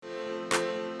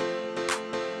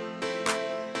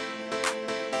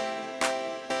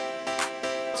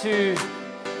to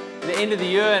the end of the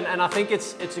year, and I think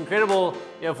it's incredible.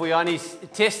 Vuyani's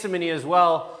testimony as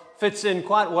well fits in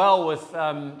quite well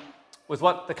with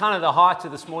what the kind of the heart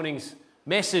of this morning's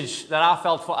message that I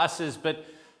felt for us is. But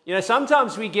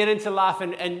sometimes we get into life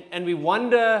and we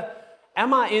wonder,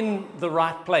 am I in the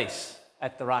right place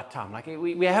at the right time? Like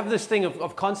we have this thing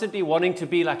of constantly wanting to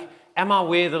be like, am I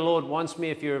where the Lord wants me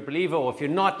if you're a believer? Or if you're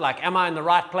not, like, am I in the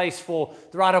right place for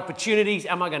the right opportunities?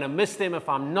 Am I going to miss them if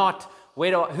I'm not?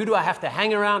 Who do I have to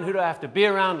hang around? Who do I have to be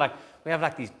around? Like, we have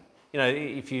like these,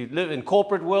 if you live in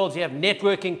corporate worlds, you have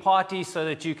networking parties so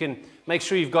that you can make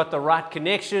sure you've got the right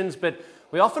connections. But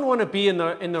we often want to be in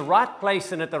the right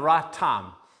place and at the right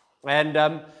time. And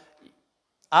I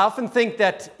often think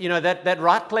that, that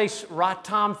right place, right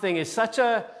time thing is such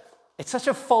a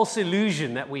false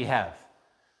illusion that we have.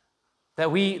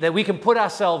 That we can put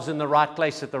ourselves in the right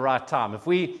place at the right time. If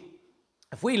we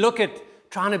look at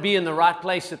trying to be in the right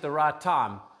place at the right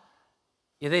time,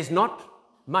 there's not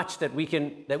much that we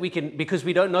can because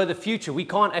we don't know the future. We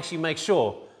can't actually make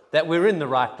sure that we're in the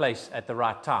right place at the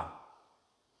right time.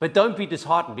 But don't be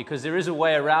disheartened, because there is a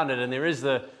way around it, and there is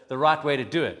the right way to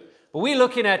do it. But we're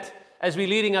looking at, as we're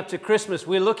leading up to Christmas,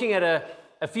 we're looking at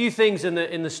a few things in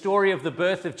the story of the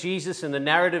birth of Jesus and the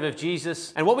narrative of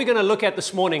Jesus. And what we're going to look at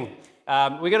this morning,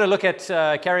 we're going to look at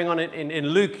carrying on in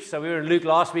Luke. So we were in Luke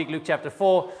last week, Luke chapter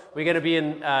 4. We're going to be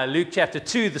in Luke chapter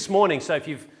 2 this morning. So if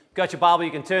you've got your Bible,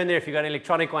 you can turn there. If you've got an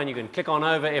electronic one, you can click on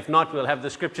over. If not, we'll have the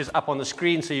scriptures up on the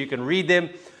screen so you can read them.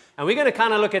 And we're going to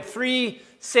kind of look at three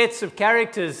sets of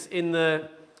characters in the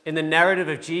narrative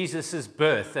of Jesus'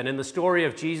 birth and in the story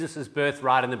of Jesus' birth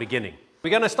right in the beginning. We're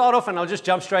going to start off, and I'll just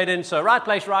jump straight in. So right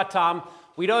place, right time.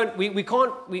 We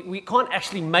can't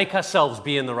actually make ourselves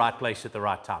be in the right place at the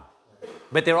right time.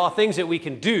 But there are things that we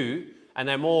can do, and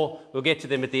they're more, we'll get to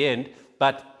them at the end,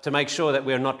 but to make sure that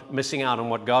we're not missing out on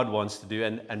what God wants to do,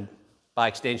 and by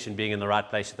extension, being in the right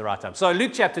place at the right time. So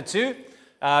Luke chapter 2,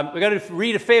 we're going to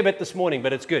read a fair bit this morning,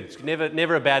 but it's good. It's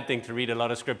never a bad thing to read a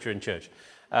lot of scripture in church.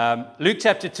 Luke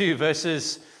chapter 2,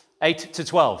 verses 8 to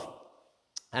 12.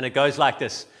 And it goes like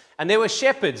this. And there were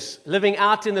shepherds living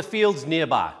out in the fields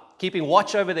nearby, keeping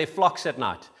watch over their flocks at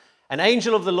night. An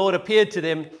angel of the Lord appeared to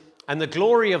them, and the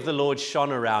glory of the Lord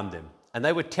shone around them, and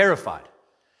they were terrified.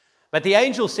 But the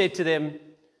angel said to them,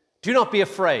 "Do not be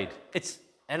afraid." It's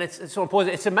so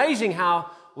important. It's amazing how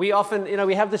we often,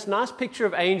 we have this nice picture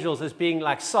of angels as being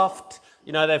like soft.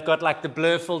 They've got like the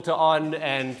blur filter on,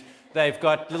 and they've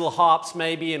got little harps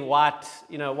maybe in white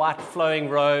flowing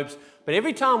robes. But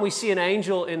every time we see an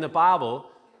angel in the Bible,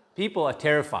 people are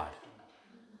terrified.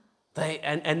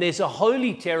 And there's a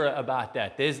holy terror about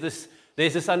that. There's this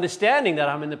understanding that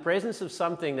I'm in the presence of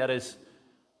something that is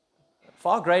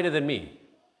far greater than me.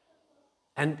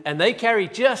 And they carry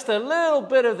just a little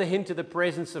bit of the hint of the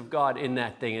presence of God in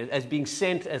that thing, as being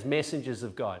sent as messengers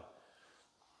of God.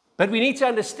 But we need to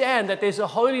understand that there's a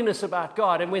holiness about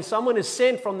God. And when someone is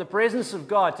sent from the presence of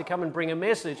God to come and bring a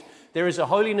message, there is a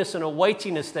holiness and a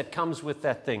weightiness that comes with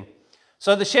that thing.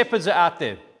 So the shepherds are out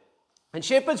there. And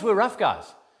shepherds were rough guys.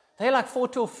 They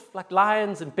fought off like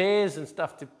lions and bears and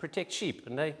stuff to protect sheep.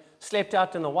 And they slept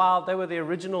out in the wild. They were the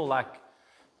original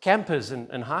campers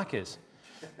and hikers.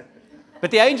 But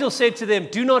the angel said to them,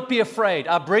 "Do not be afraid.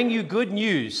 I bring you good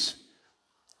news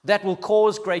that will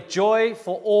cause great joy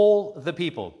for all the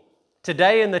people.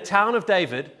 Today in the town of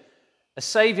David, a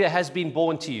Savior has been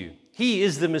born to you. He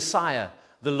is the Messiah,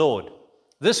 the Lord.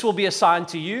 This will be a sign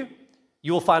to you.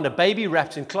 You will find a baby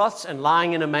wrapped in cloths and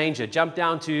lying in a manger." Jump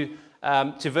down to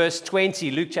verse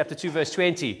 20, Luke chapter 2, verse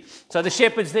 20. So the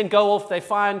shepherds then go off, they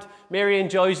find Mary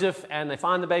and Joseph, and they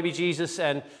find the baby Jesus,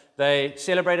 and they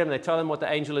celebrate him, they tell them what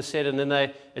the angel has said, and then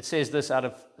it says this out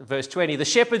of verse 20. The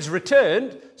shepherds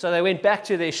returned, so they went back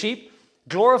to their sheep,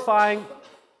 glorifying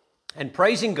and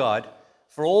praising God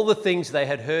for all the things they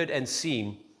had heard and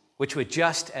seen, which were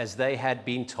just as they had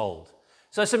been told.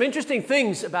 So some interesting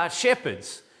things about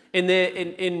shepherds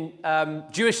in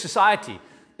Jewish society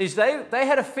is they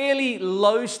had a fairly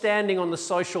low standing on the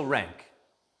social rank.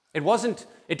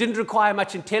 It didn't require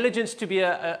much intelligence to be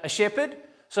a shepherd,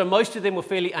 so most of them were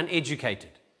fairly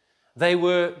uneducated. They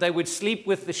would sleep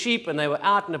with the sheep, and they were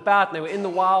out and about, and they were in the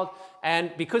wild,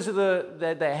 and because of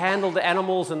they handled the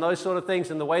animals and those sort of things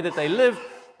and the way that they lived,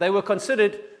 they were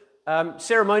considered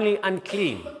ceremonially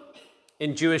unclean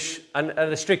in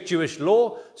under strict Jewish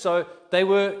law. So they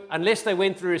were, unless they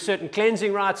went through certain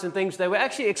cleansing rites and things, they were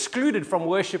actually excluded from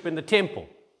worship in the temple.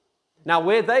 Now,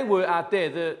 where they were out there,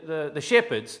 the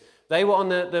shepherds, They were on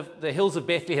the hills of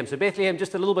Bethlehem. So Bethlehem,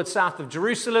 just a little bit south of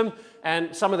Jerusalem.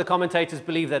 And some of the commentators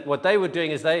believe that what they were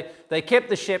doing is they kept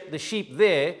the sheep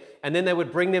there, and then they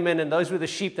would bring them in, and those were the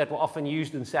sheep that were often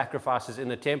used in sacrifices in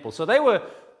the temple. So they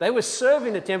were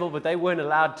serving the temple, but they weren't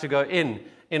allowed to go in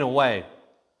a way.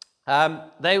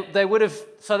 They would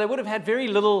have had very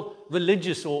little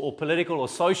religious or political or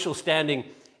social standing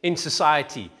in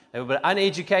society. They were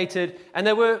uneducated, and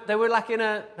they were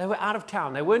out of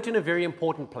town. They weren't in a very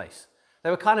important place. They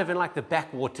were kind of in like the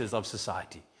backwaters of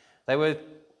society. They were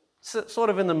sort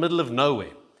of in the middle of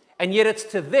nowhere. And yet it's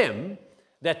to them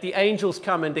that the angels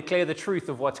come and declare the truth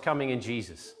of what's coming in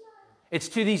Jesus. It's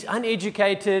to these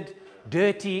uneducated,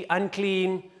 dirty,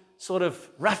 unclean sort of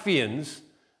ruffians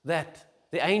that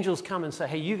the angels come and say,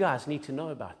 hey, you guys need to know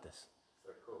about this.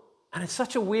 So cool. And it's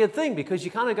such a weird thing because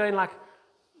you're kind of going like,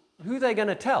 who are they going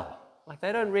to tell? Like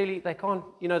they can't,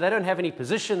 they don't have any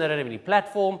position, they don't have any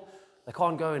platform, they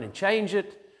can't go in and change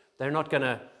it, they're not going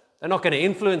to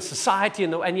influence society,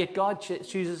 and yet God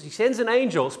chooses, he sends an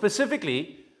angel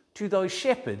specifically to those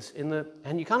shepherds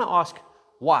and you kind of ask,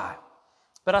 why?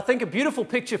 But I think a beautiful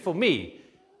picture for me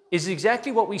is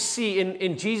exactly what we see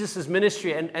in Jesus'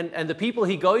 ministry and the people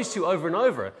he goes to over and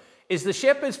over, is the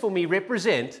shepherds for me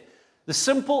represent the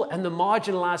simple and the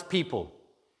marginalized people,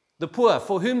 the poor,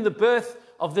 for whom the birth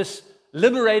of this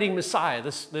liberating Messiah,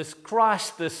 this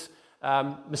Christ, this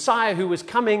Messiah who was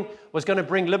coming, was going to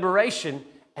bring liberation,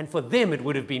 and for them it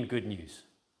would have been good news.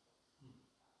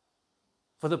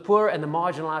 For the poor and the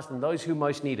marginalized and those who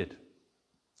most need it,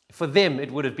 for them it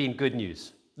would have been good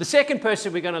news. The second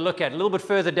person we're going to look at a little bit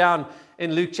further down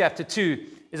in Luke chapter 2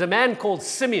 is a man called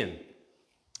Simeon.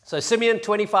 So Simeon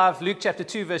 25, Luke chapter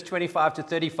 2, verse 25 to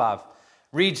 35,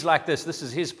 reads like this. This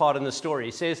is his part in the story.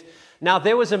 He says, now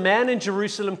there was a man in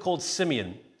Jerusalem called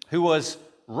Simeon who was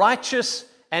righteous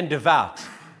and devout.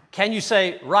 Can you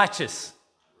say righteous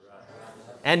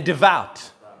and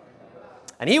devout?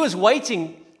 And he was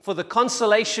waiting for the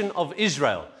consolation of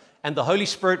Israel, and the Holy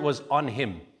Spirit was on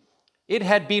him. It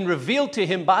had been revealed to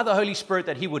him by the Holy Spirit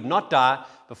that he would not die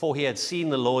before he had seen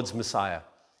the Lord's Messiah.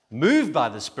 Moved by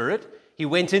the Spirit, he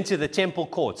went into the temple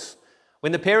courts.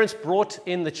 When the parents brought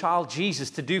in the child Jesus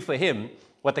to do for him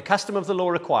what the custom of the law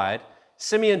required,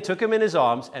 Simeon took him in his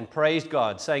arms and praised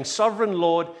God, saying, Sovereign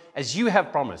Lord, as you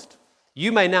have promised,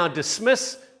 you may now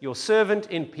dismiss your servant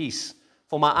in peace,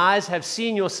 for my eyes have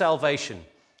seen your salvation,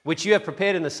 which you have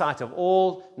prepared in the sight of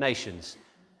all nations.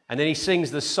 And then he sings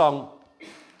this song,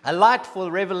 a light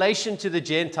for revelation to the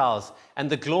Gentiles and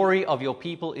the glory of your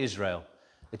people Israel.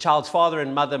 The child's father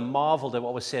and mother marveled at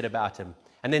what was said about him.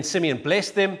 And then Simeon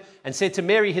blessed them and said to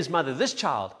Mary, his mother, this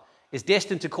child is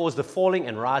destined to cause the falling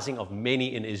and rising of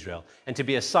many in Israel, and to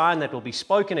be a sign that will be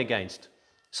spoken against,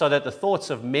 so that the thoughts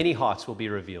of many hearts will be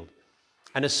revealed.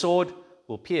 And a sword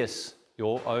will pierce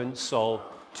your own soul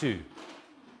too.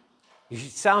 It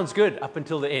sounds good up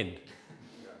until the end.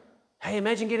 Hey,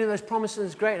 imagine getting those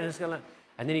promises, great.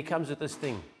 And then he comes with this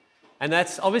thing. And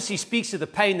that's obviously speaks to the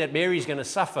pain that Mary's going to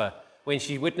suffer when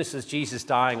she witnesses Jesus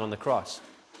dying on the cross.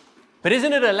 But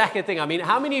isn't it a lacquer thing? I mean,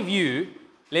 how many of you,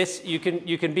 you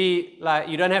can be like,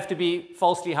 you don't have to be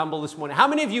falsely humble this morning. How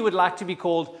many of you would like to be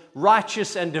called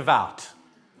righteous and devout?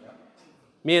 Yeah.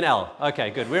 Me and Al. Okay,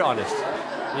 good. We're honest.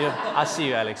 Yeah, I see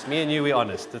you, Alex. Me and you, we're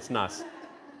honest. That's nice.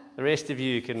 The rest of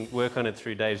you can work on it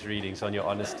through Dave's readings on your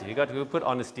honesty. We'll put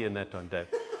honesty in that one, Dave.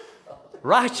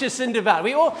 Righteous and devout.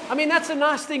 That's a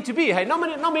nice thing to be. Hey,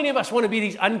 not many of us want to be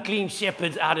these unclean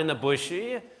shepherds out in the bush.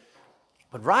 Yeah?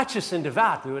 But righteous and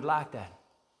devout, we would like that.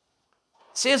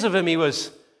 It says of him,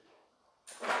 the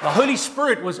Holy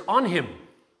Spirit was on him.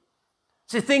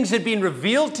 It says things had been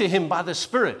revealed to him by the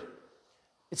Spirit.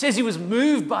 It says he was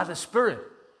moved by the Spirit.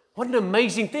 What an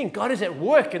amazing thing. God is at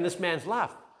work in this man's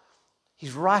life.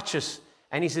 He's righteous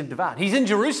and he's devout. He's in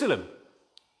Jerusalem.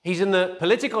 He's in the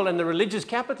political and the religious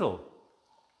capital.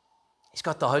 He's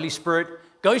got the Holy Spirit,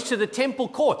 goes to the temple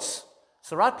courts. It's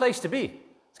the right place to be.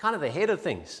 It's kind of the head of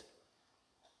things.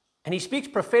 And he speaks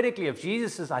prophetically of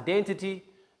Jesus' identity,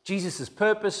 Jesus'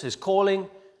 purpose, his calling,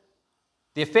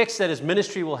 the effects that his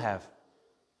ministry will have.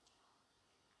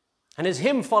 And his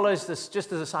hymn follows this,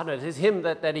 just as a side note, his hymn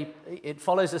it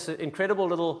follows this incredible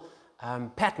little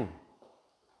pattern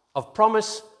of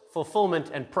promise,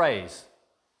 fulfillment, and praise.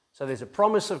 So there's a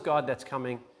promise of God that's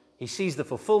coming. He sees the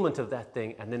fulfillment of that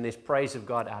thing, and then there's praise of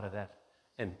God out of that.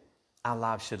 And our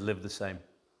lives should live the same.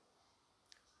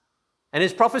 And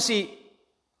his prophecy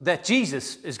that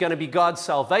Jesus is going to be God's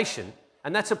salvation,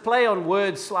 and that's a play on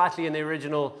words slightly in the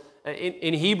original.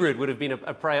 In Hebrew, it would have been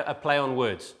a play on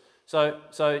words.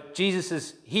 So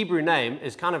Jesus' Hebrew name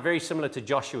is kind of very similar to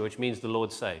Joshua, which means the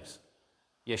Lord saves.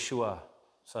 Yeshua.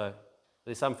 So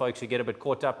There's some folks who get a bit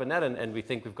caught up in that, and we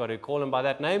think we've got to call him by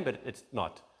that name, but it's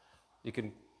not.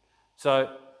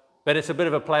 But it's a bit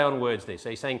of a play on words there. So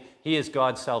he's saying he is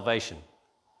God's salvation.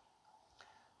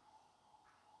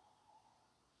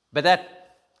 But that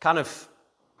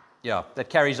that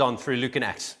carries on through Luke and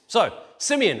Acts. So,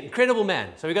 Simeon, incredible man.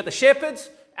 So we've got the shepherds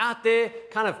out there,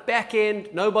 kind of back end,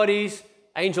 nobodies.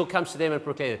 Angel comes to them and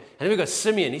proclaims it. And then we've got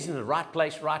Simeon. He's in the right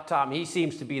place, right time. He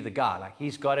seems to be the guy. Like,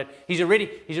 he's got it. He's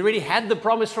already had the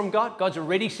promise from God. God's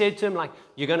already said to him, like,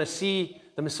 you're going to see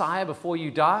the Messiah before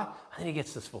you die. And then he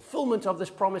gets this fulfillment of this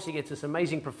promise. He gets this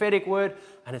amazing prophetic word,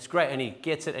 and it's great. And he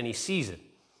gets it and he sees it.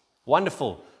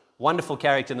 Wonderful, wonderful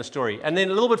character in the story. And then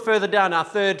a little bit further down, our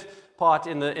third part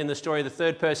in the story, the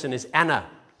third person is Anna,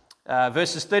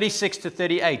 verses 36 to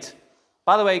 38.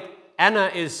 By the way,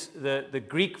 Anna is the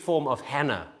Greek form of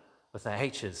Hannah with the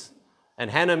H's.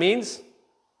 And Hannah means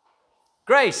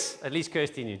grace. At least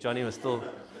Kirsty knew. Johnny was still,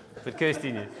 but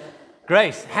Kirsty knew.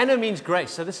 Grace. Hannah means grace.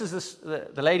 So this is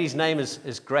the lady's name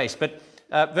is Grace. But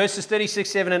verses 36,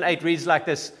 7, and 8 reads like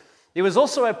this. There was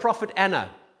also a prophet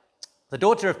Anna, the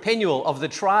daughter of Penuel of the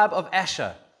tribe of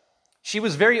Asher. She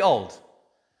was very old.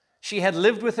 She had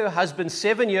lived with her husband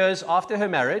 7 years after her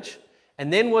marriage,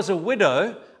 and then was a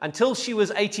widow until she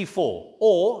was 84,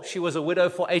 or she was a widow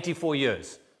for 84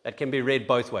 years. That can be read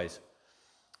both ways.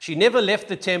 She never left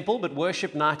the temple, but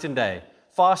worshipped night and day,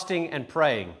 fasting and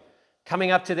praying.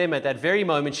 Coming up to them at that very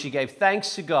moment, she gave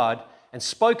thanks to God and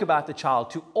spoke about the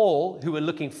child to all who were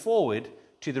looking forward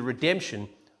to the redemption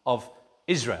of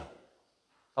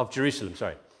Jerusalem.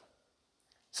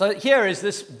 So here is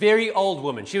this very old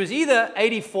woman. She was either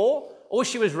 84 or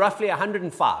she was roughly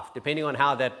 105, depending on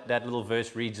how that little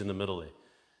verse reads in the middle there.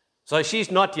 So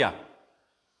she's not young.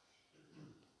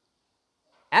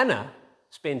 Anna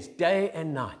spends day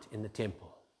and night in the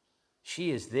temple.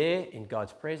 She is there in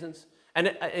God's presence.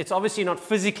 And it's obviously not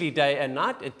physically day and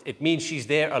night. It means she's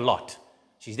there a lot.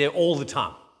 She's there all the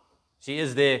time. She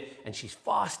is there, and she's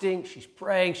fasting, she's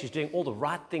praying, she's doing all the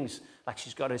right things. Like,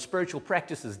 she's got her spiritual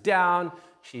practices down.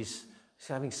 She's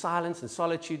having silence and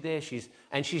solitude there. She's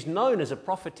known as a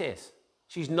prophetess.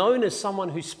 She's known as someone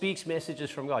who speaks messages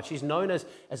from God. She's known as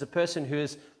a person who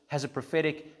has a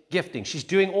prophetic gifting. She's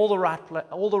doing all the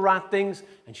right things,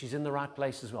 and she's in the right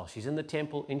place as well. She's in the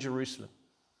temple in Jerusalem.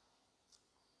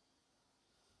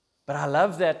 But I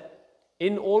love that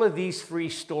in all of these three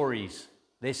stories,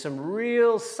 there's some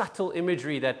real subtle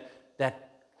imagery that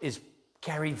is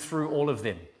carried through all of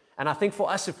them. And I think for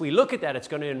us, if we look at that, it's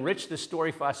going to enrich the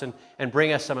story for us and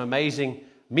bring us some amazing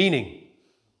meaning.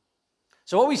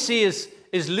 So what we see is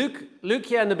Luke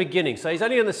here in the beginning. So he's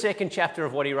only in the second chapter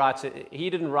of what he writes. He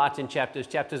didn't write in chapters.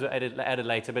 Chapters were added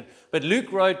later. But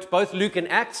Luke wrote both Luke and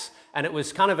Acts, and it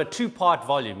was kind of a two-part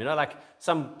volume. You know, like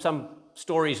some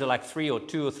stories are like 2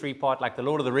 or 3 part, like the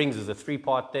Lord of the Rings is a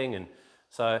 3-part thing. And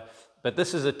so, but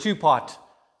this is a 2-part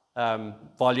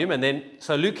volume. And then,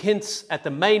 so Luke hints at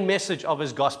the main message of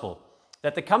his gospel,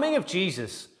 that the coming of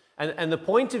Jesus and the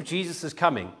point of Jesus'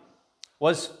 coming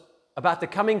was about the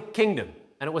coming kingdom.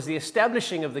 And it was the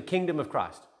establishing of the kingdom of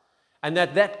Christ. And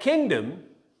that kingdom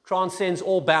transcends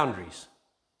all boundaries.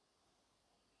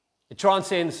 It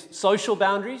transcends social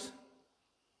boundaries,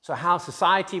 so how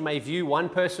society may view one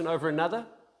person over another.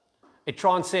 It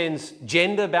transcends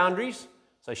gender boundaries.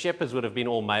 So shepherds would have been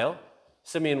all male.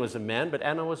 Simeon was a man, but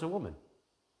Anna was a woman.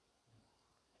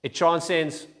 It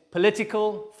transcends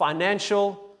political,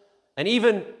 financial, and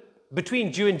even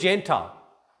between Jew and Gentile.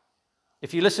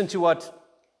 If you listen to what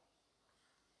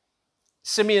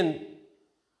Simeon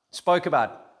spoke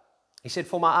about, he said,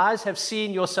 "For my eyes have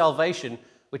seen your salvation,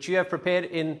 which you have prepared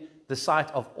in the sight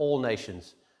of all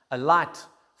nations, a light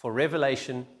for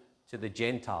revelation to the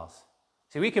Gentiles."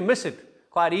 See, we can miss it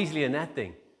quite easily in that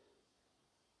thing.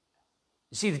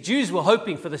 You see, the Jews were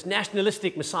hoping for this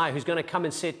nationalistic Messiah who's going to come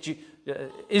and set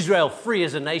Israel free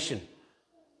as a nation.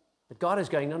 But God is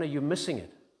going, no, you're missing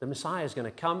it. The Messiah is going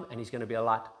to come and he's going to be a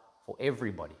light for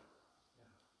everybody.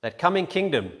 That coming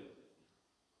kingdom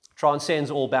transcends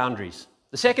all boundaries.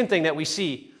 The second thing that we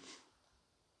see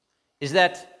is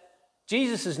that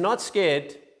Jesus is not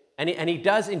scared, and he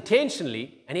does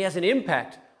intentionally, and he has an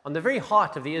impact on the very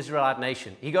heart of the Israelite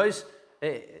nation. He goes,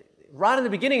 right in the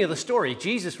beginning of the story,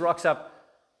 Jesus rocks up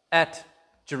at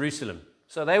Jerusalem.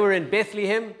 So they were in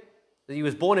Bethlehem. He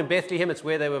was born in Bethlehem. It's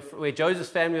where Joseph's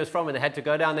family was from, and they had to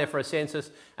go down there for a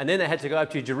census. And then they had to go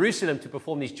up to Jerusalem to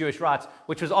perform these Jewish rites,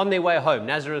 which was on their way home.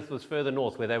 Nazareth was further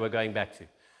north where they were going back to.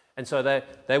 And so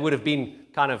they would have been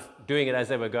kind of doing it as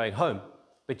they were going home.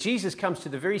 But Jesus comes to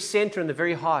the very center and the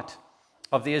very heart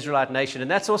of the Israelite nation.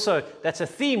 And that's a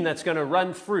theme that's going to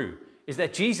run through, is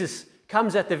that Jesus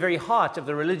comes at the very heart of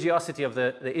the religiosity of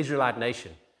the Israelite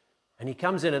nation. And he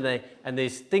comes in and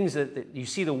there's things that you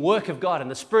see the work of God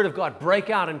and the Spirit of God break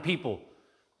out in people.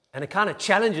 And it kind of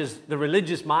challenges the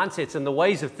religious mindsets and the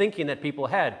ways of thinking that people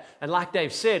had. And like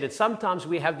Dave said, it's sometimes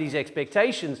we have these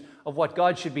expectations of what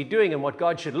God should be doing and what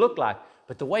God should look like.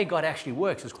 But the way God actually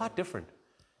works is quite different.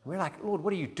 And we're like, Lord,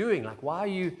 what are you doing? Like,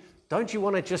 don't you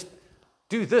want to just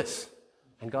do this?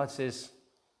 And God says,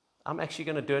 I'm actually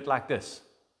going to do it like this.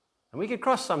 And we get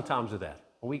cross sometimes with that.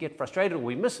 Or we get frustrated or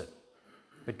we miss it.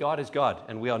 But God is God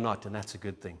and we are not, and that's a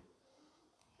good thing.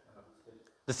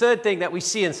 The third thing that we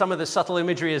see in some of the subtle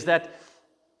imagery is that,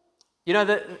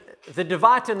 the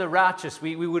devout and the righteous,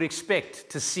 we would expect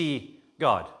to see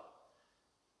God.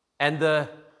 And the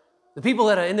people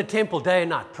that are in the temple day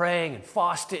and night, praying and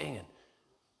fasting and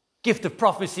gift of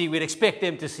prophecy, we'd expect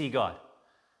them to see God.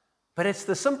 But it's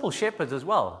the simple shepherds as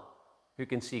well who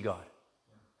can see God.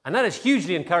 And that is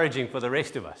hugely encouraging for the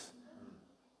rest of us.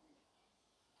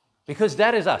 Because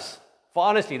that is us. For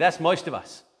honestly, that's most of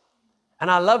us. And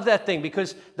I love that thing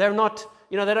because they're not,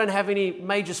 they don't have any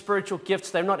major spiritual gifts.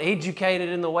 They're not educated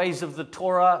in the ways of the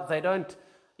Torah. They don't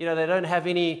have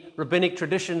any rabbinic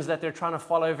traditions that they're trying to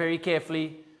follow very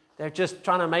carefully. They're just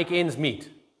trying to make ends meet.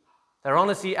 They're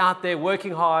honestly out there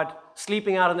working hard,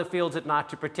 sleeping out in the fields at night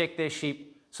to protect their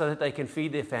sheep so that they can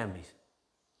feed their families.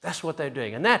 That's what they're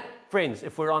doing. And that, friends,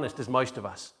 if we're honest, is most of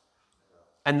us.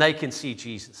 And they can see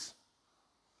Jesus.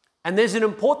 And there's an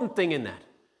important thing in that.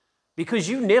 Because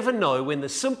you never know when the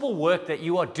simple work that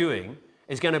you are doing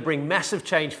is going to bring massive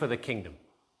change for the kingdom.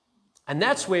 And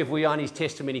that's where Vuyani's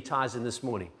testimony ties in this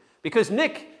morning. Because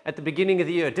Nick, at the beginning of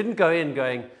the year, didn't go in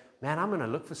going, man, I'm going to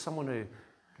look for someone to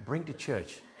bring to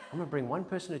church. I'm going to bring one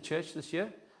person to church this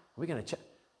year. We're going to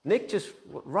Nick just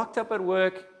rocked up at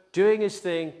work, doing his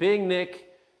thing, being Nick,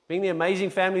 being the amazing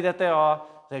family that they are.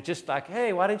 They're just like,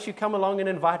 hey, why don't you come along and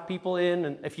invite people in?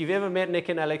 And if you've ever met Nick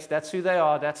and Alex, that's who they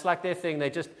are. That's like their thing. They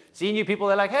just see new people.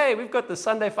 They're like, hey, we've got the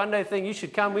Sunday fun day thing. You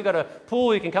should come. We've got a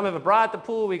pool. You can come have a bra at the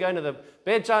pool. We're going to the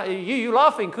bed. You're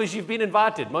laughing because you've been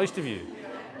invited, most of you.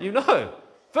 You know.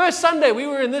 First Sunday, we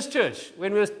were in this church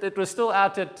when it was still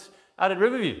out at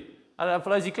Riverview, out at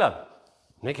Pelosi Club.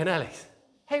 Nick and Alex.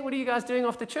 Hey, what are you guys doing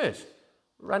after church?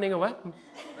 Running away.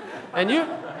 And you?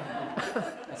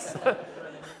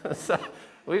 so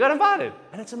we got invited,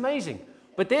 and it's amazing.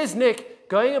 But there's Nick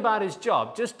going about his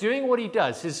job, just doing what he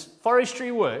does, his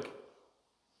forestry work,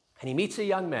 and he meets a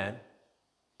young man,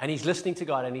 and he's listening to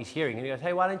God, and he's hearing, and he goes,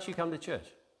 hey, why don't you come to church?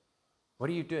 What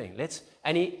are you doing?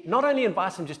 And he not only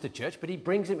invites him just to church, but he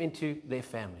brings him into their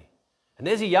family. And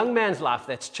there's a young man's life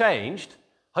that's changed,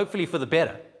 hopefully for the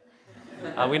better.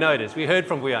 We know it is. We heard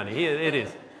from Vuyani. It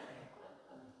is.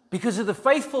 Because of the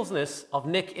faithfulness of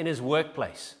Nick in his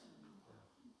workplace.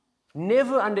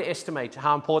 Never underestimate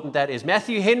how important that is.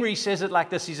 Matthew Henry says it like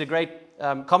this. He's a great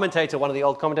commentator, one of the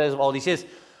old commentators of old. He says,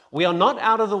 we are not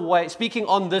out of the way, speaking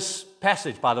on this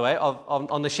passage, by the way,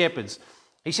 on the shepherds.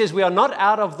 He says, we are not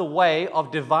out of the way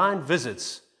of divine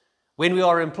visits when we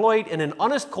are employed in an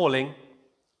honest calling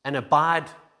and abide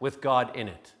with God in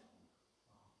it.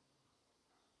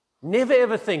 Never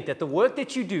ever think that the work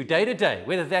that you do day to day,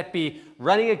 whether that be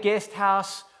running a guest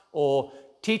house or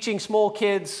teaching small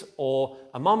kids or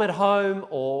a mom at home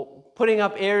or putting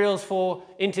up aerials for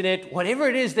internet, whatever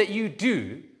it is that you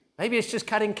do, maybe it's just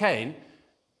cutting cane,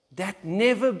 that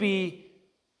never be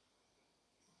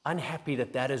unhappy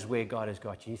that is where God has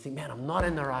got you. You think, man, I'm not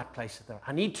in the right place.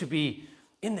 I need to be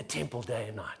in the temple day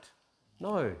and night.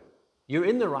 No, you're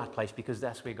in the right place because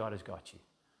that's where God has got you.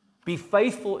 Be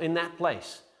faithful in that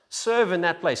place. Serve in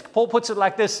that place. Paul puts it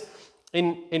like this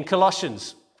in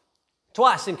Colossians.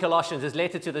 Twice in Colossians, his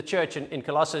letter to the church in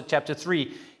Colossians chapter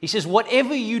 3, he says,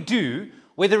 whatever you do,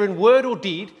 whether in word or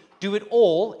deed, do it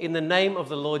all in the name of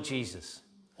the Lord Jesus.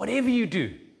 Whatever you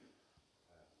do.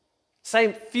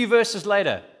 Same few verses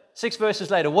later, 6 verses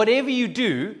later, whatever you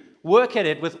do, work at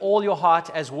it with all your heart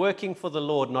as working for the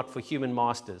Lord, not for human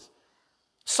masters.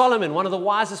 Solomon, one of the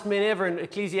wisest men ever in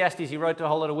Ecclesiastes, he wrote a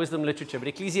whole lot of wisdom literature, but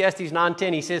Ecclesiastes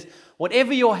 9:10, he says,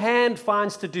 whatever your hand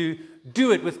finds to do,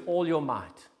 do it with all your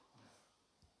might.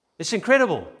 It's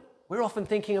incredible. We're often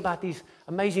thinking about these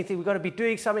amazing things. We've got to be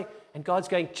doing something, and God's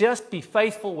going, just be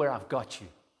faithful where I've got you.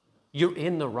 You're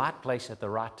in the right place at the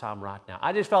right time right now.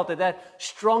 I just felt that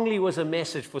strongly was a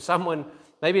message for someone,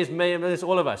 maybe it's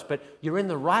all of us, but you're in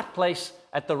the right place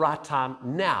at the right time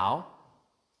now.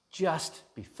 Just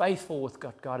be faithful with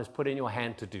what God has put in your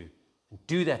hand to do. And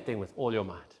do that thing with all your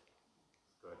might.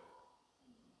 Good.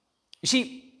 You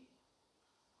see,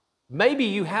 maybe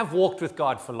you have walked with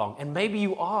God for long, and maybe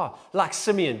you are like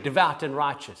Simeon, devout and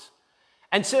righteous.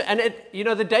 And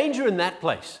the danger in that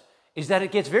place is that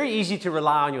it gets very easy to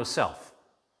rely on yourself.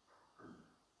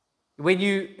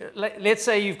 When let's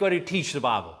say you've got to teach the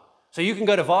Bible. So you can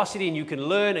go to Varsity and you can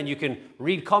learn and you can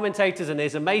read commentators, and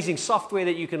there's amazing software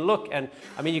that you can look. And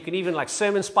I mean, you can even like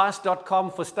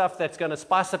sermonspice.com for stuff that's going to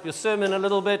spice up your sermon a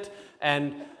little bit.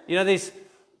 And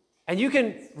and you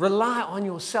can rely on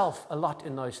yourself a lot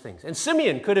in those things. And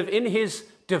Simeon could have, in his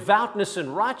devoutness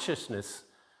and righteousness,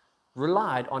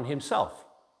 relied on himself.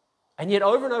 And yet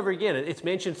over and over again, it's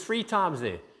mentioned 3 times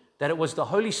there that it was the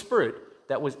Holy Spirit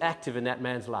that was active in that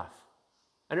man's life.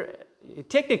 And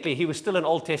technically, he was still an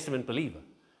Old Testament believer.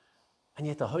 And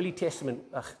yet the Holy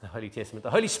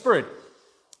Spirit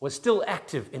was still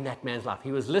active in that man's life.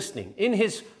 He was listening. In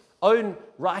his own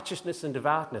righteousness and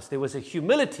devoutness, there was a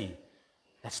humility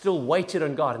that still waited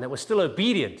on God and that was still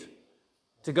obedient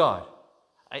to God.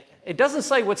 It doesn't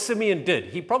say what Simeon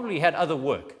did. He probably had other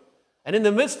work. And in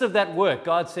the midst of that work,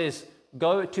 God says,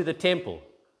 go to the temple.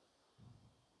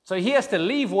 So he has to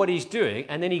leave what he's doing,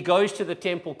 and then he goes to the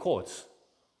temple courts.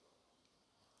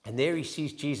 And there he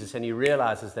sees Jesus, and he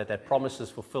realizes that that promise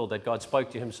is fulfilled, that God spoke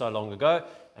to him so long ago.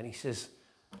 And he says,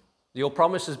 your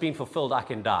promise has been fulfilled, I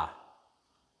can die.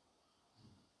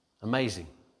 Amazing.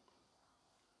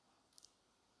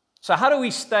 So how do we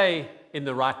stay in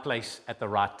the right place at the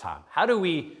right time? How do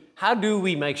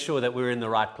we make sure that we're in the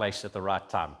right place at the right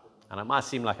time? And it might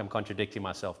seem like I'm contradicting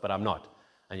myself, but I'm not.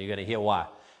 And you're going to hear why.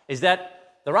 Is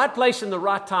that the right place and the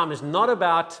right time is not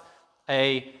about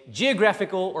a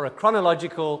geographical or a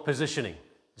chronological positioning.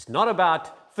 It's not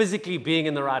about physically being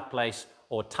in the right place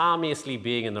or timelessly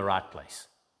being in the right place.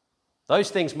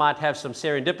 Those things might have some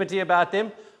serendipity about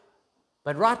them,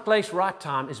 but right place, right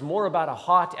time is more about a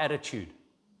heart attitude.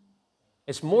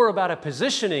 It's more about a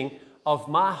positioning of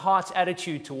my heart's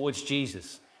attitude towards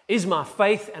Jesus. Is my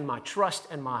faith and my trust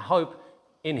and my hope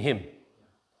in Him?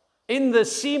 In the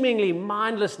seemingly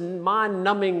mindless,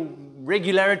 mind-numbing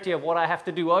regularity of what I have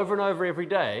to do over and over every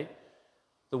day,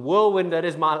 the whirlwind that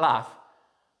is my life,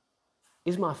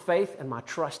 is my faith and my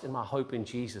trust and my hope in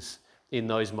Jesus in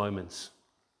those moments?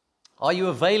 Are you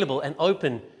available and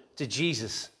open to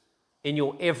Jesus in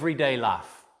your everyday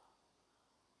life?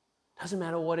 Doesn't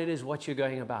matter what it is, what you're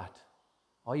going about.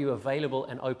 Are you available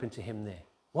and open to Him there?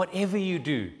 Whatever you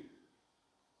do,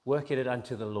 work at it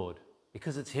unto the Lord,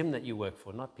 because it's Him that you work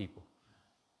for, not people.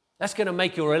 That's going to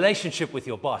make your relationship with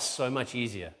your boss so much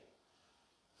easier.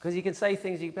 Because you can say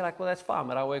things, you can be like, well, that's fine,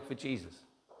 but I work for Jesus.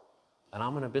 And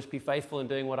I'm going to just be faithful in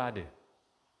doing what I do.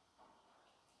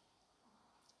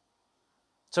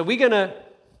 So we're going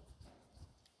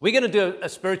to do a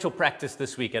spiritual practice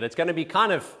this week, and it's going to be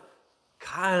kind of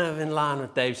in line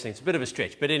with Dave's thing. It's a bit of a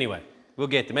stretch, but anyway, we'll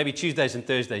get there. Maybe Tuesdays and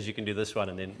Thursdays you can do this one,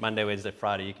 and then Monday, Wednesday,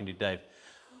 Friday you can do Dave.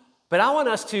 But I want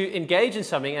us to engage in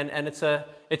something, and it's a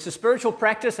spiritual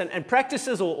practice, and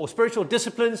practices or spiritual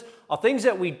disciplines are things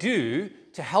that we do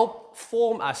to help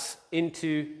form us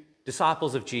into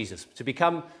disciples of Jesus. To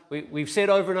become, we've said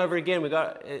over and over again,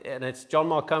 and it's John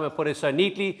Mark Comer put it so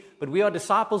neatly, but we are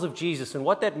disciples of Jesus, and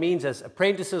what that means as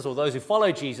apprentices or those who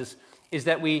follow Jesus is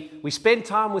that we spend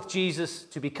time with Jesus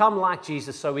to become like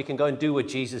Jesus so we can go and do what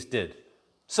Jesus did.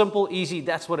 Simple, easy,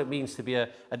 that's what it means to be a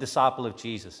disciple of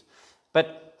Jesus.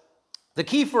 But the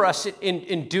key for us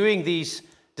in doing these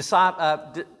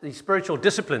spiritual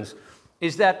disciplines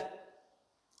is that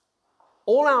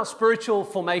all our spiritual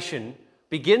formation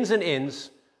begins and ends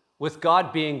with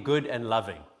God being good and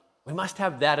loving. We must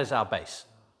have that as our base.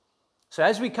 So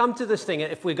as we come to this thing,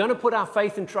 if we're going to put our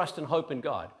faith and trust and hope in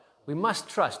God, we must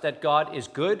trust that God is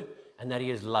good and that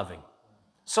He is loving.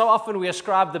 So often we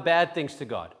ascribe the bad things to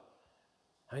God.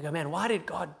 And we go, man, why did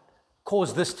God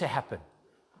cause this to happen?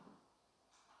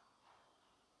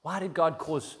 Why did God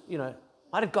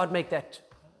why did God make that?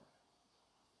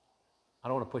 I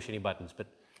don't want to push any buttons, but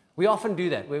we often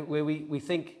do that, where we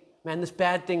think, man, this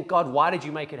bad thing, God, why did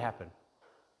you make it happen?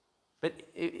 But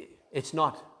it's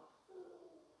not.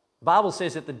 The Bible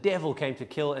says that the devil came to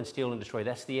kill and steal and destroy.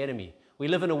 That's the enemy. We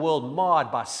live in a world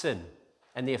marred by sin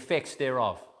and the effects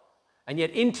thereof. And yet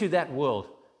into that world,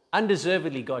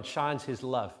 undeservedly, God shines His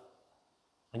love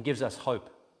and gives us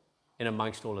hope in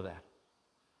amongst all of that.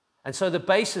 And so the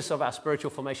basis of our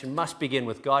spiritual formation must begin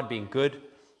with God being good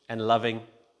and loving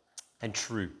and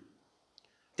true.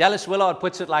 Dallas Willard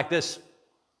puts it like this.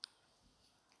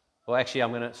 Well, actually,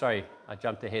 I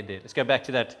jumped ahead there. Let's go back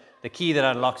to that, the key that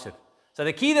unlocks it. So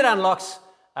the key that unlocks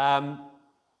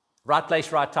right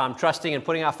place, right time, trusting and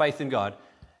putting our faith in God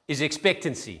is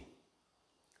expectancy.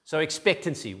 So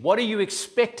expectancy. What are you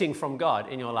expecting from God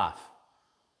in your life?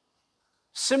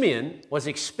 Simeon was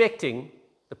expecting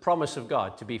the promise of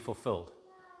God to be fulfilled.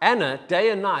 Anna, day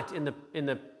and night in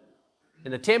the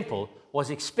in the temple was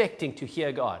expecting to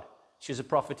hear God. She was a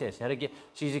prophetess.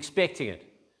 She's expecting it.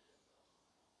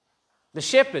 The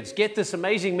shepherds get this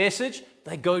amazing message.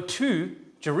 They go to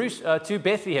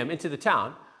Bethlehem, into the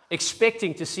town,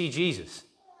 expecting to see Jesus.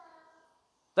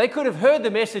 They could have heard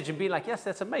the message and been like, yes,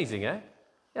 that's amazing, eh?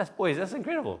 Yes, boys, that's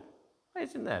incredible.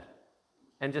 Imagine that.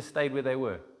 And just stayed where they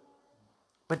were.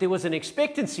 But there was an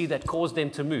expectancy that caused them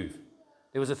to move.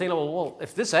 There was a thing like, well,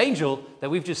 if this angel that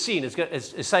we've just seen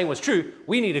is saying what's true,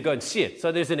 we need to go and see it.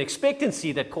 So there's an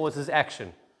expectancy that causes action.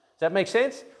 Does that make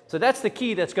sense? So that's the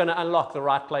key that's going to unlock the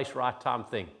right place, right time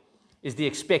thing, is the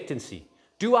expectancy.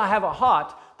 Do I have a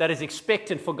heart that is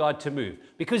expectant for God to move?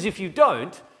 Because if you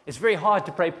don't, it's very hard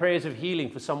to pray prayers of healing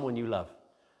for someone you love.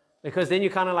 Because then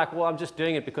you're kind of like, well, I'm just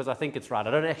doing it because I think it's right.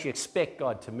 I don't actually expect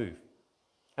God to move.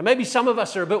 And maybe some of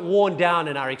us are a bit worn down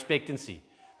in our expectancy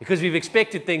because we've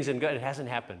expected things and it hasn't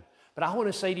happened. But I want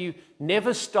to say to you,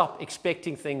 never stop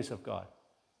expecting things of God.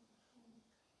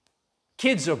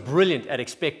 Kids are brilliant at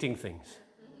expecting things.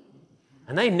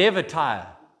 And they never tire.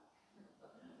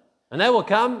 And they will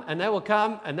come, and they will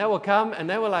come, and they will come, and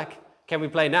they will like, can we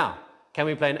play now? Can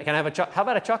we play? Can I have how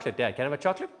about a chocolate, Dad? Can I have a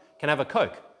chocolate? Can I have a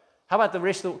Coke? How about the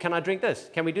rest of can I drink this?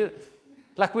 Can we do it?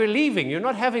 Like we're leaving. You're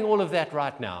not having all of that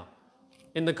right now.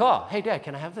 In the car. Hey, Dad,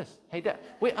 can I have this? Hey, Dad.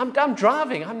 Wait, I'm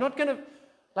driving. I'm not going to,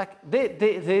 like,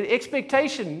 the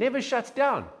expectation never shuts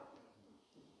down.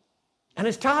 And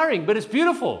it's tiring, but it's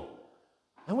beautiful.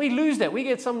 And we lose that. We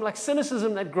get some, like,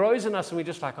 cynicism that grows in us, and we're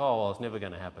just like, oh, well, it's never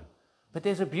going to happen. But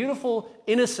there's a beautiful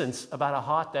innocence about a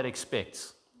heart that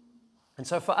expects. And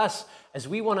so for us, as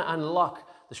we want to unlock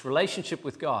this relationship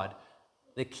with God,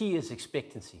 the key is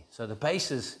expectancy. So the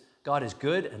base is God is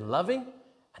good and loving,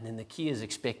 and then the key is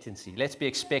expectancy. Let's be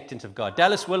expectant of God.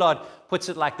 Dallas Willard puts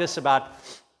it like this about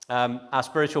our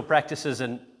spiritual practices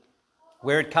and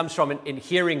where it comes from in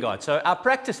hearing God. So our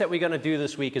practice that we're going to do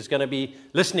this week is going to be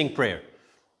listening prayer.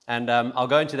 And I'll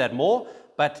go into that more.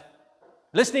 But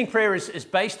listening prayer is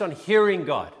based on hearing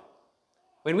God.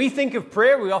 When we think of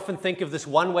prayer, we often think of this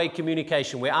one-way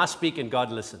communication where I speak and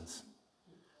God listens.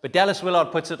 But Dallas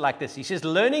Willard puts it like this. He says,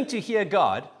 learning to hear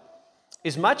God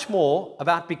is much more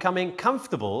about becoming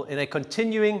comfortable in a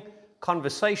continuing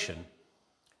conversation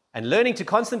and learning to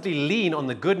constantly lean on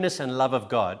the goodness and love of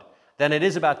God than it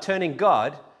is about turning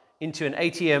God into an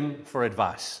ATM for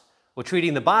advice or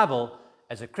treating the Bible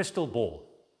as a crystal ball.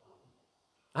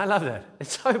 I love that.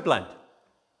 It's so blunt.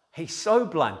 He's so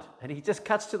blunt, and he just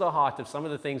cuts to the heart of some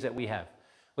of the things that we have,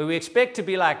 where we expect to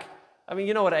be like, I mean,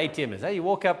 you know what an ATM is, eh? You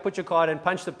walk up, put your card in,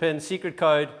 punch the pin, secret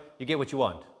code, you get what you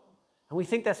want. And we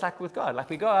think that's like with God. Like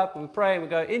we go up and we pray and we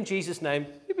go, in Jesus' name,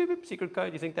 beep, beep, beep, secret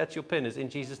code, you think that's your pin, is in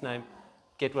Jesus' name,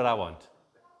 get what I want.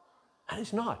 And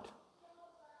it's not.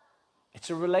 It's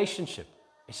a relationship.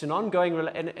 It's an ongoing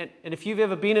relationship. And if you've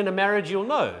ever been in a marriage, you'll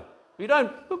know. You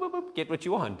don't boop, boop, boop, get what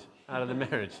you want out of the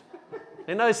marriage.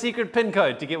 There's no secret pin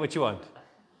code to get what you want.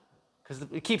 Because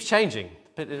it keeps changing.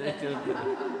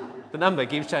 The number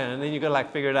keeps changing, and then you've got to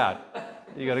like figure it out.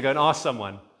 You've got to go and ask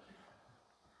someone.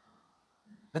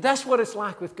 But that's what it's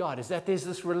like with God, is that there's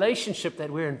this relationship that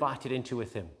we're invited into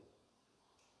with Him.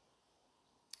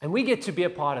 And we get to be a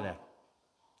part of that.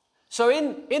 So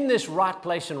in this right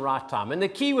place and right time, and the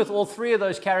key with all three of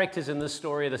those characters in this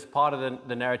story, this part of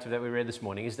the narrative that we read this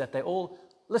morning, is that they all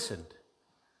listened.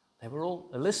 They were all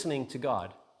listening to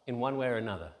God in one way or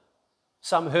another.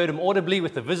 Some heard Him audibly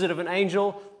with the visit of an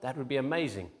angel. That would be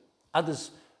amazing.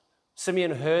 Others,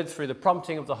 Simeon heard through the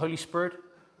prompting of the Holy Spirit.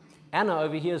 Anna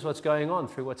overhears what's going on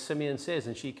through what Simeon says,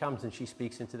 and she comes and she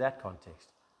speaks into that context.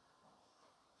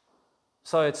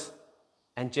 So it's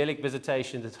angelic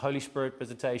visitations, it's Holy Spirit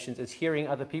visitations, it's hearing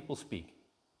other people speak.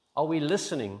 Are we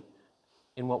listening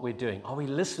in what we're doing? Are we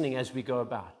listening as we go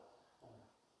about?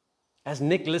 As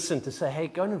Nick listened to say, hey,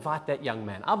 go and invite that young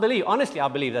man. I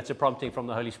believe that's a prompting from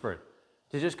the Holy Spirit.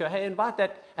 To just go, hey, invite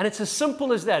that. And it's as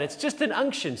simple as that. It's just an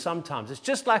unction sometimes. It's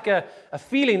just like a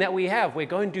feeling that we have. We're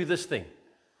going to do this thing.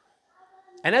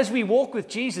 And as we walk with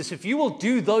Jesus, if you will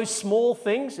do those small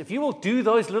things, if you will do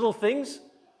those little things,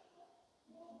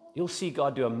 you'll see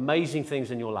God do amazing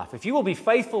things in your life. If you will be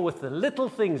faithful with the little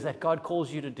things that God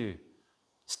calls you to do,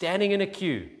 standing in a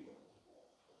queue,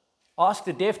 ask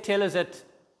the deaf tellers at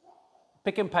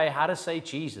Pick and Pay how to say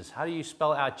Jesus. How do you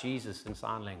spell out Jesus in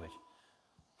sign language?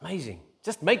 Amazing.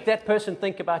 Just make that person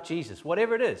think about Jesus.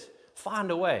 Whatever it is, find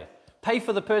a way. Pay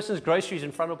for the person's groceries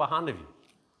in front or behind of you.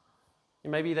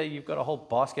 Maybe you've got a whole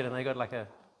basket and they got like a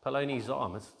Polonese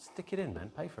arm. Stick it in, man.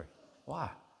 Pay for it.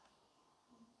 Why?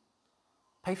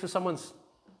 Pay for someone's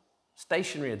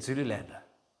stationery at Zululander.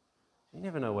 You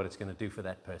never know what it's going to do for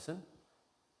that person.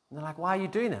 And they're like, why are you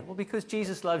doing that? Well, because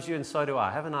Jesus loves you and so do I.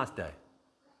 Have a nice day.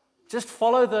 just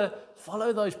follow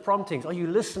those promptings. Are you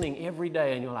listening every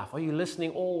day in your life? Are you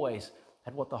listening always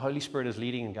at what the Holy Spirit is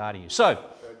leading and guiding you? So,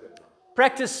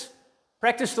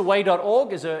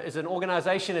 practicetheway.org is an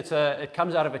organization. It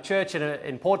comes out of a church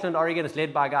in Portland, Oregon. It's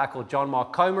led by a guy called John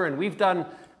Mark Comer, and we've done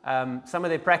some of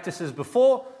their practices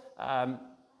before.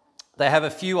 They have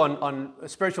a few on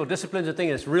spiritual disciplines and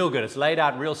things. It's real good. It's laid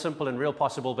out real simple and real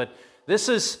possible. But this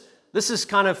is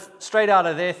kind of straight out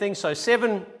of their thing. So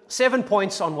seven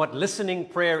points on what listening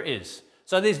prayer is.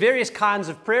 So there's various kinds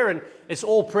of prayer, and it's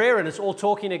all prayer, and it's all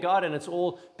talking to God, and it's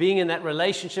all being in that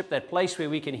relationship, that place where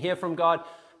we can hear from God.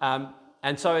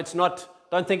 And so it's not,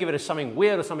 don't think of it as something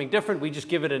weird or something different. We just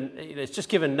give it it's just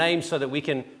given names so that we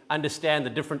can understand the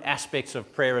different aspects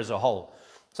of prayer as a whole.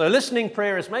 So listening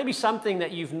prayer is maybe something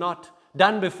that you've not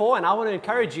done before, and I want to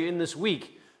encourage you in this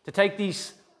week to take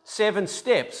these 7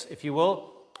 steps, if you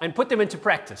will, and put them into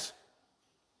practice.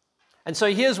 And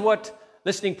so here's what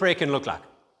listening prayer can look like.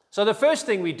 So the first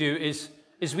thing we do is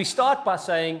we start by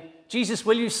saying, Jesus,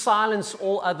 will you silence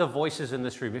all other voices in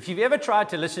this room? If you've ever tried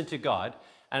to listen to God,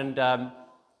 and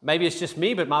maybe it's just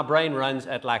me, but my brain runs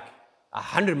at like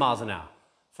 100 miles an hour.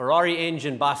 Ferrari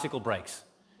engine, bicycle brakes.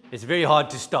 It's very hard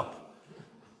to stop.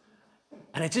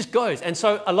 And it just goes. And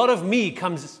so a lot of me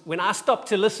comes, when I stop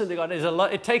to listen to God,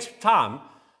 it takes time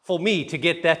for me to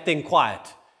get that thing quiet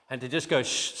and to just go,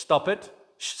 shh, stop it,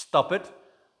 stop it,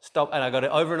 stop. And I got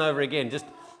it over and over again.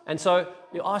 And so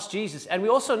you ask Jesus. And we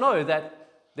also know that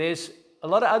there's a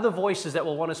lot of other voices that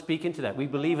will want to speak into that. We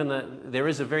believe there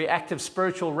is a very active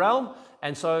spiritual realm.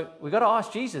 And so we've got to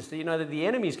ask Jesus that, that the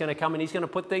enemy is going to come and he's going to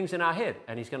put things in our head.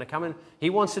 And he's going to come and he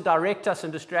wants to direct us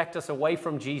and distract us away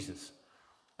from Jesus.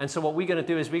 And so what we're going to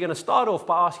do is we're going to start off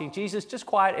by asking Jesus, just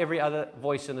quiet every other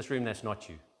voice in this room that's not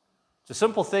you. It's a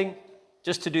simple thing,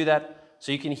 just to do that,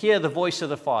 so you can hear the voice of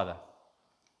the Father.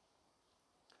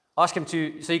 So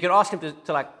you can ask him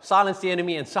to like silence the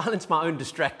enemy and silence my own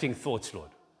distracting thoughts, Lord.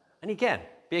 And he can.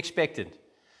 Be expectant.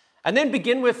 And then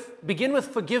begin with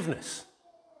forgiveness.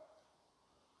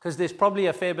 Because there's probably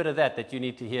a fair bit of that you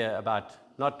need to hear about.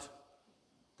 Not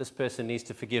this person needs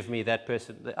to forgive me, that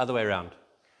person, the other way around.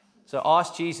 So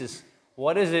ask Jesus,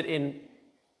 what is it in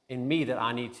me that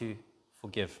I need to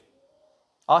forgive?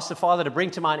 Ask the Father to bring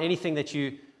to mind anything that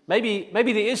maybe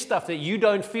there is stuff that you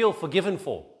don't feel forgiven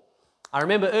for. I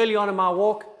remember early on in my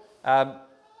walk,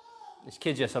 this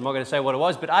kid's just, I'm not going to say what it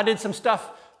was, but I did some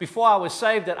stuff before I was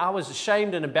saved that I was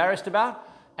ashamed and embarrassed about.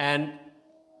 And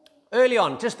early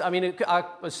on, I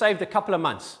was saved a couple of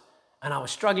months, and I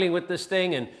was struggling with this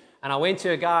thing, and I went to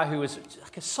a guy who was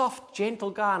like a soft,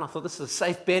 gentle guy, and I thought, this is a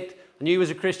safe bet. I knew he was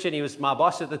a Christian. He was my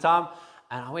boss at the time.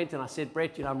 And I went and I said,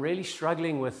 Brett, I'm really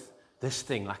struggling with this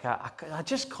thing. Like, I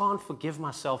just can't forgive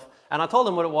myself. And I told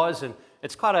him what it was, and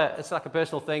it's like a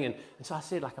personal thing. And so I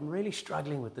said, I'm really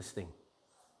struggling with this thing.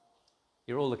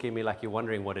 You're all looking at me like you're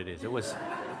wondering what it is. It was,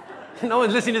 no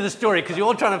one's listening to the story because you're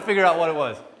all trying to figure out what it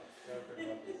was.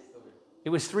 It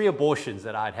was 3 abortions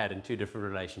that I'd had in 2 different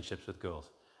relationships with girls.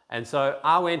 And so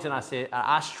I went and I said,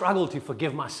 I struggled to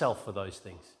forgive myself for those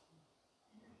things.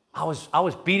 I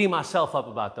was beating myself up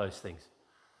about those things.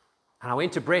 And I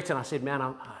went to Brett and I said, man,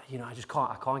 I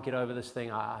can't get over this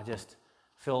thing. I just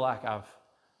feel like And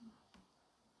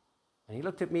he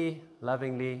looked at me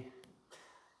lovingly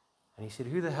and he said,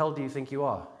 who the hell do you think you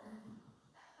are?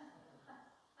 I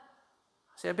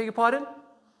said, I beg your pardon?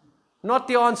 Not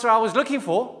the answer I was looking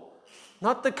for.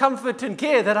 Not the comfort and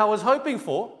care that I was hoping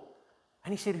for.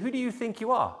 And he said, who do you think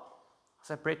you are? I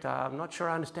said, Brett, I'm not sure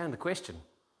I understand the question.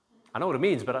 I know what it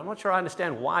means, but I'm not sure I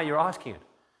understand why you're asking it.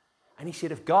 And he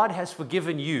said, if God has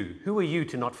forgiven you, who are you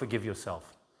to not forgive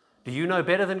yourself? Do you know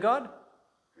better than God?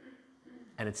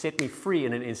 And it set me free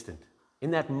in an instant. In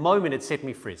that moment, it set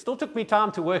me free. It still took me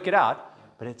time to work it out,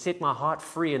 but it set my heart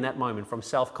free in that moment from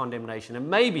self-condemnation. And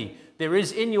maybe there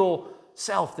is in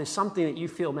yourself, there's something that you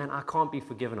feel, man, I can't be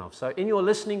forgiven of. So in your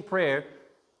listening prayer,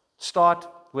 start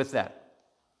with that.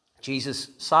 Jesus,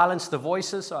 silence the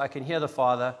voices so I can hear the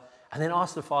Father, and then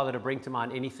ask the Father to bring to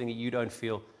mind anything that you don't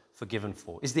feel forgiven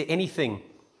for. Is there anything?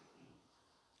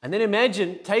 And then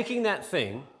imagine taking that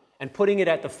thing and putting it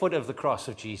at the foot of the cross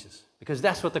of Jesus, because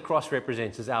that's what the cross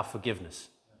represents, is our forgiveness.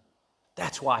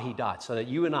 That's why he died, so that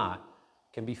you and I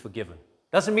can be forgiven.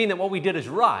 Doesn't mean that what we did is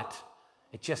right.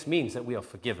 It just means that we are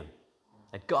forgiven,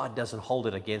 that God doesn't hold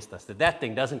it against us, that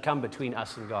thing doesn't come between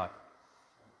us and God.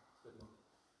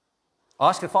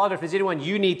 Ask the Father if there's anyone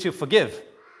you need to forgive,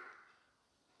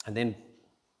 and then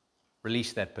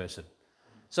release that person.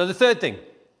 So the third thing,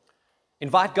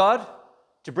 invite God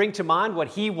to bring to mind what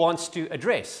he wants to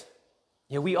address.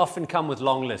 We often come with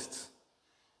long lists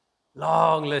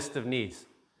of needs.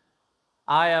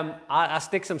 I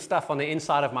stick some stuff on the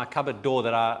inside of my cupboard door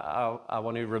that I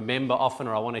want to remember often,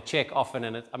 or I want to check often.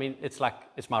 And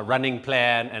it's my running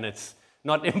plan, and it's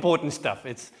not important stuff.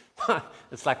 It's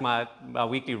like my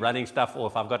weekly running stuff, or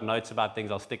if I've got notes about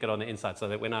things, I'll stick it on the inside so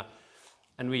that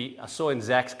I saw in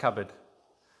Zach's cupboard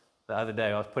the other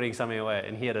day, I was putting something away,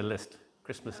 and he had a list,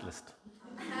 Christmas list,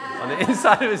 on the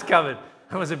inside of his cupboard.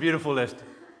 It was a beautiful list.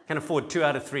 Can afford 2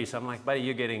 out of 3, so I'm like, buddy,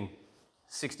 you're getting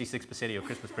 66% of your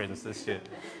Christmas presents this year.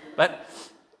 But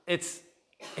it's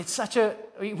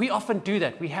we often do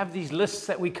that. We have these lists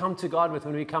that we come to God with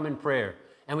when we come in prayer,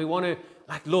 and we want to,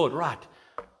 like, Lord, right,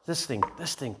 this thing,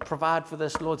 provide for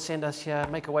this, Lord, send us here,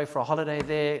 make a way for a holiday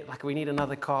there, like we need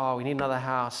another car, we need another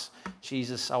house,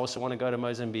 Jesus, I also want to go to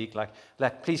Mozambique,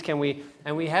 like please can we,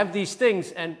 and we have these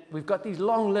things, and we've got these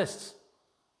long lists.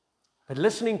 But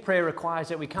listening prayer requires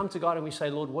that we come to God and we say,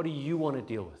 Lord, what do you want to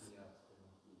deal with?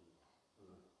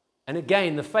 And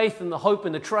again, the faith and the hope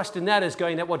and the trust in that is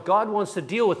going that what God wants to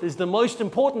deal with is the most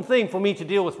important thing for me to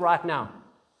deal with right now.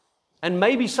 And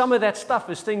maybe some of that stuff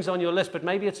is things on your list, but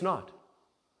maybe it's not.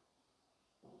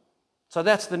 So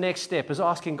that's the next step, is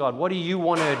asking God, what do you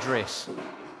want to address?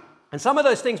 And some of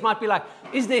those things might be like,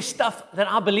 is there stuff that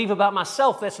I believe about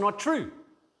myself that's not true?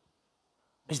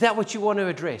 Is that what you want to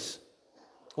address?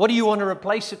 What do you want to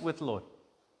replace it with, Lord?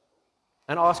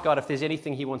 And ask God if there's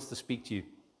anything He wants to speak to you.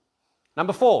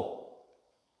 Number 4,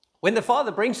 when the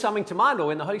Father brings something to mind, or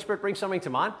when the Holy Spirit brings something to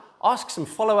mind, ask some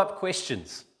follow-up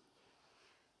questions.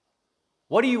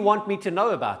 What do you want me to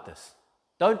know about this?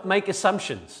 Don't make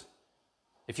assumptions.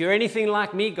 If you're anything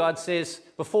like me, God says,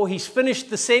 before He's finished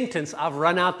the sentence, I've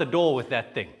run out the door with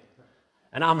that thing.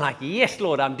 And I'm like, yes,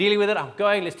 Lord, I'm dealing with it. I'm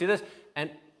going, let's do this.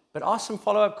 But ask some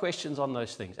follow-up questions on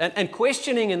those things. And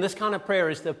questioning in this kind of prayer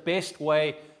is the best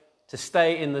way to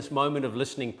stay in this moment of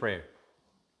listening prayer,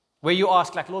 where you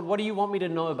ask, like, Lord, what do you want me to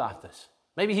know about this?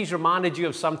 Maybe He's reminded you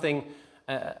of something,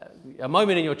 a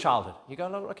moment in your childhood. You go,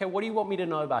 Lord, okay, what do you want me to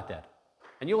know about that?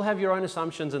 And you'll have your own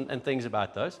assumptions and things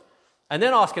about those. And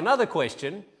then ask another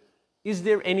question, is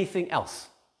there anything else?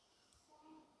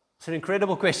 It's an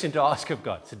incredible question to ask of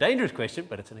God. It's a dangerous question,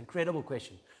 but it's an incredible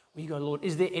question. Where you go, Lord,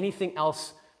 is there anything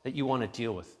else that you want to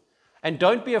deal with? And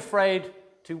don't be afraid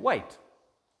to wait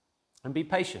and be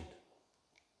patient.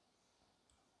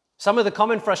 Some of the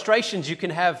common frustrations you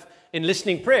can have in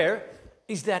listening prayer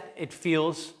is that it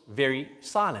feels very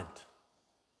silent.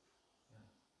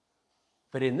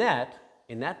 But in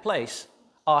that place,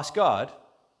 ask God,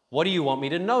 what do you want me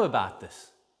to know about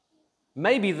this?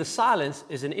 Maybe the silence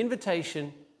is an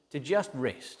invitation to just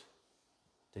rest,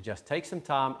 to just take some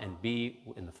time and be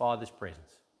in the Father's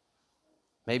presence.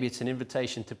 Maybe it's an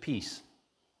invitation to peace.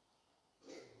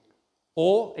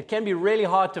 Or it can be really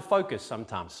hard to focus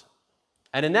sometimes.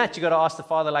 And in that, you've got to ask the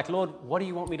Father, like, Lord, what do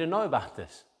you want me to know about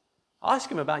this?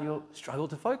 Ask Him about your struggle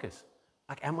to focus.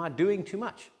 Like, am I doing too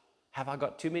much? Have I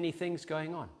got too many things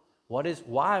going on?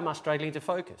 Why am I struggling to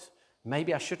focus?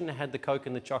 Maybe I shouldn't have had the Coke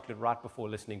and the chocolate right before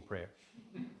listening prayer.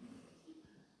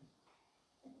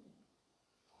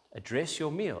 Address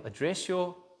your meal.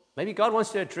 Maybe God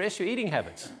wants to address your eating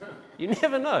habits. You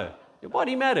never know. Your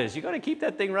body matters. You've got to keep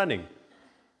that thing running.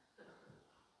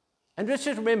 And just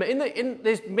remember,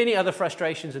 there's many other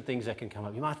frustrations and things that can come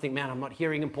up. You might think, man, I'm not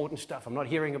hearing important stuff. I'm not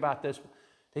hearing about this.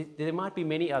 There might be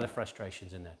many other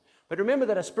frustrations in that. But remember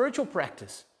that a spiritual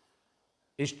practice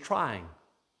is training.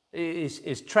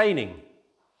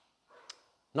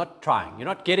 Not trying. You're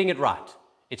not getting it right.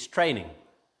 It's training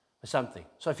for something.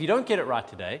 So if you don't get it right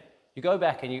today, you go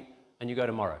back and you go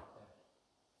tomorrow.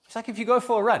 It's like if you go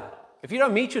for a run. If you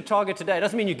don't meet your target today, it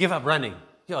doesn't mean you give up running.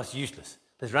 It's useless.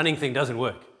 This running thing doesn't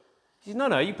work.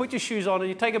 No, you put your shoes on and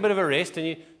you take a bit of a rest,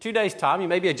 and 2 days' time, you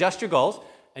maybe adjust your goals,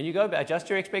 and you go back, adjust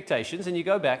your expectations, and you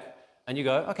go back and you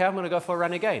go, okay, I'm going to go for a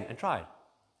run again and try it.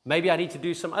 Maybe I need to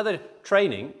do some other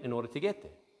training in order to get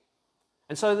there.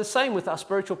 And so the same with our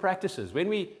spiritual practices. When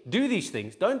we do these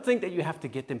things, don't think that you have to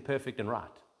get them perfect and right.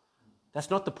 That's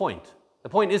not the point. The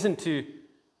point isn't to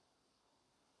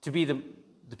be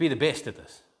the best at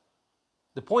this.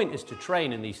 The point is to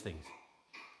train in these things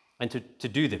and to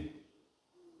do them.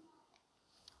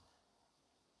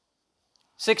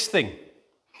 Sixth thing.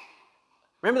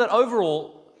 Remember that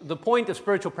overall, the point of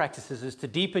spiritual practices is to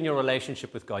deepen your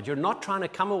relationship with God. You're not trying to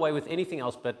come away with anything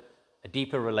else but a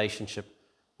deeper relationship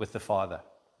with the Father.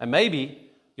 And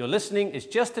maybe your listening is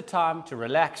just a time to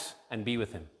relax and be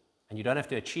with Him. And you don't have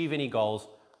to achieve any goals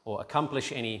or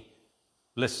accomplish any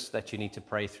lists that you need to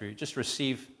pray through. Just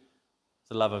receive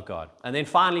the love of God. And then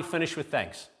finally, finish with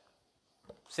thanks.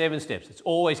 7 steps. It's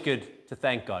always good to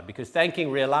thank God, because thanking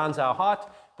realigns our heart,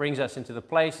 brings us into the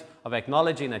place of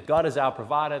acknowledging that God is our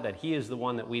provider, that He is the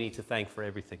one that we need to thank for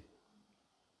everything.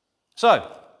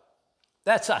 So,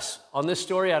 that's us. On this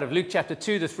story out of Luke chapter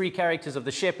 2, the three characters of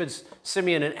the shepherds,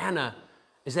 Simeon and Anna,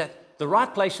 is that the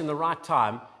right place and the right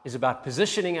time is about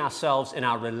positioning ourselves in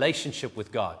our relationship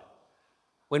with God.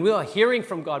 When we are hearing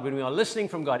from God, when we are listening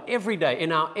from God every day,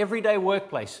 in our everyday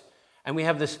workplace, and we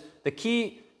have this, the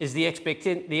key is the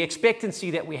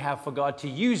expectancy that we have for God to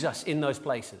use us in those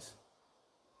places.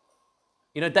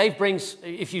 You know, Dave brings,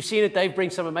 if you've seen it, Dave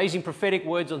brings some amazing prophetic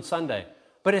words on Sunday.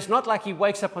 But it's not like he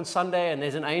wakes up on Sunday and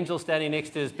there's an angel standing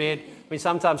next to his bed. I mean,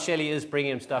 sometimes Shelley is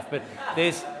bringing him stuff, but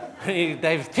Dave's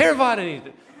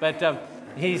terrified, but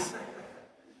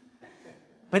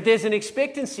there's an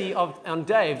expectancy on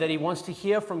Dave that he wants to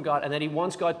hear from God and that he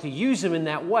wants God to use him in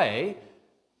that way.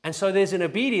 And so there's an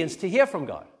obedience to hear from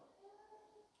God.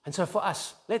 And so for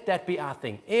us, let that be our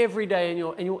thing. Every day in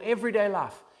your everyday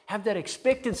life, have that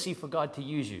expectancy for God to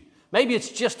use you. Maybe it's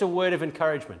just a word of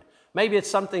encouragement. Maybe it's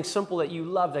something simple that you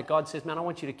love that God says, man, I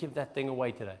want you to give that thing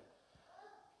away today.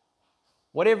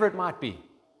 Whatever it might be,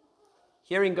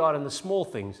 hearing God in the small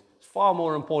things is far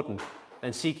more important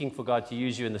than seeking for God to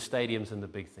use you in the stadiums and the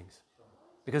big things.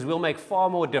 Because we'll make far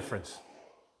more difference.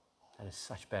 That is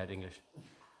such bad English.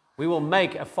 We will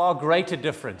make a far greater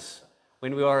difference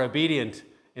when we are obedient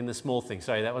in the small things.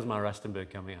 Sorry, that was my Rustenburg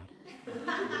coming out.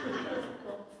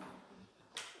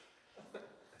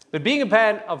 But being a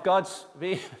part of God's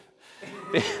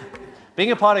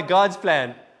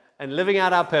plan and living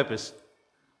out our purpose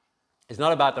is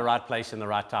not about the right place and the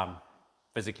right time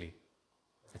physically.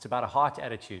 It's about a heart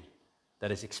attitude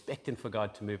that is expectant for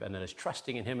God to move and that is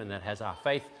trusting in Him and that has our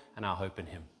faith and our hope in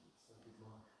Him.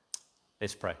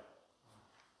 Let's pray.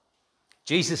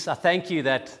 Jesus, I thank you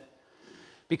that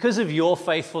because of your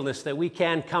faithfulness that we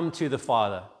can come to the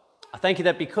Father. I thank you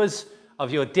that because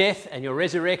of your death and your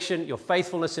resurrection, your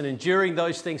faithfulness in enduring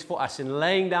those things for us, in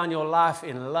laying down your life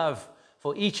in love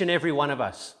for each and every one of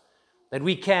us, that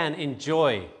we can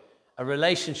enjoy a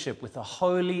relationship with a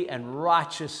holy and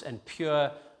righteous and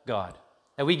pure God,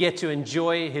 that we get to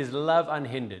enjoy His love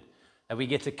unhindered, that we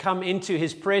get to come into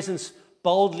His presence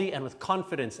boldly and with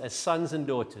confidence as sons and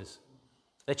daughters,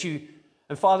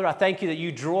 and Father, I thank you that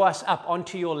you draw us up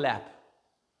onto your lap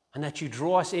and that you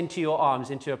draw us into your arms,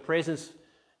 into a presence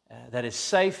that is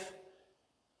safe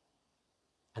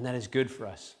and that is good for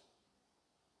us.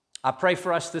 I pray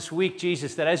for us this week,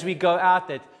 Jesus, that as we go out,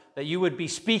 that you would be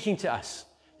speaking to us,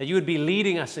 that you would be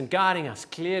leading us and guiding us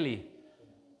clearly.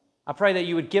 I pray that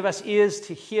you would give us ears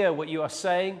to hear what you are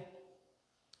saying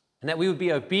and that we would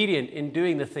be obedient in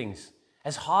doing the things,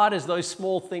 as hard as those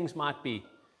small things might be.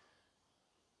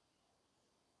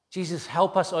 Jesus,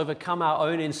 help us overcome our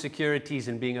own insecurities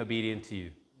in being obedient to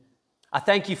you. I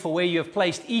thank you for where you have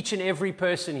placed each and every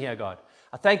person here, God.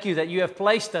 I thank you that you have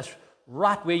placed us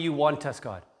right where you want us,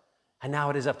 God. And now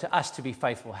it is up to us to be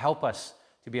faithful. Help us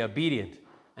to be obedient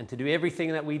and to do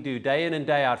everything that we do day in and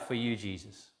day out for you,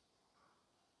 Jesus.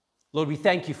 Lord, we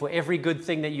thank you for every good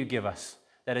thing that you give us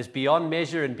that is beyond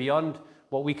measure and beyond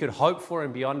what we could hope for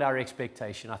and beyond our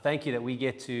expectation. I thank you that we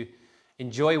get to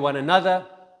enjoy one another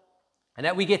and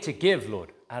that we get to give,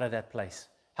 Lord, out of that place.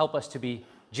 Help us to be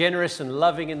generous and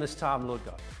loving in this time, Lord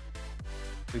God.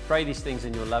 We pray these things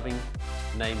in your loving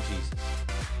name, Jesus.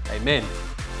 Amen.